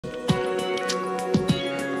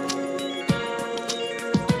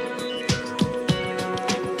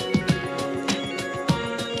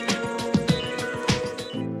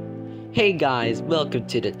Hey guys, welcome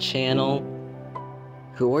to the channel.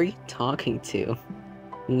 Who are you talking to?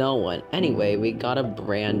 No one. Anyway, we got a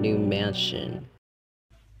brand new mansion.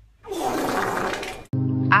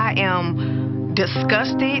 I am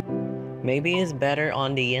disgusted. Maybe it's better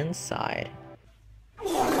on the inside.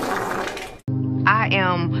 I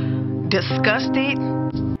am disgusted.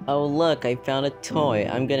 Oh look, I found a toy.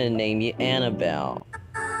 I'm gonna name you Annabelle.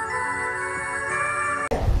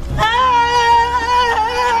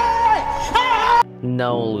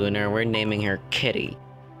 No, Lunar, we're naming her Kitty.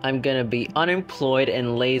 I'm gonna be unemployed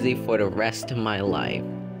and lazy for the rest of my life.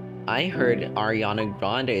 I heard Ariana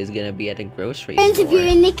Grande is gonna be at the grocery store.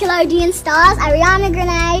 Interviewing Nickelodeon stars Ariana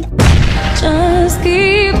Grande. Just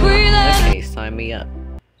keep breathing. Okay, sign me up.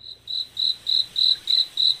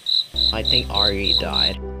 I think Ari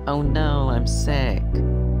died. Oh no, I'm sick.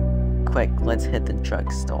 Quick, let's hit the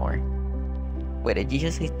drugstore. Wait, did you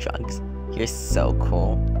just say drugs? You're so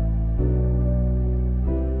cool.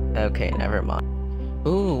 Okay, never mind.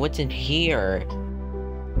 Ooh, what's in here?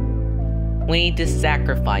 We need to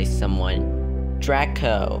sacrifice someone.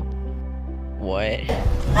 Draco. What?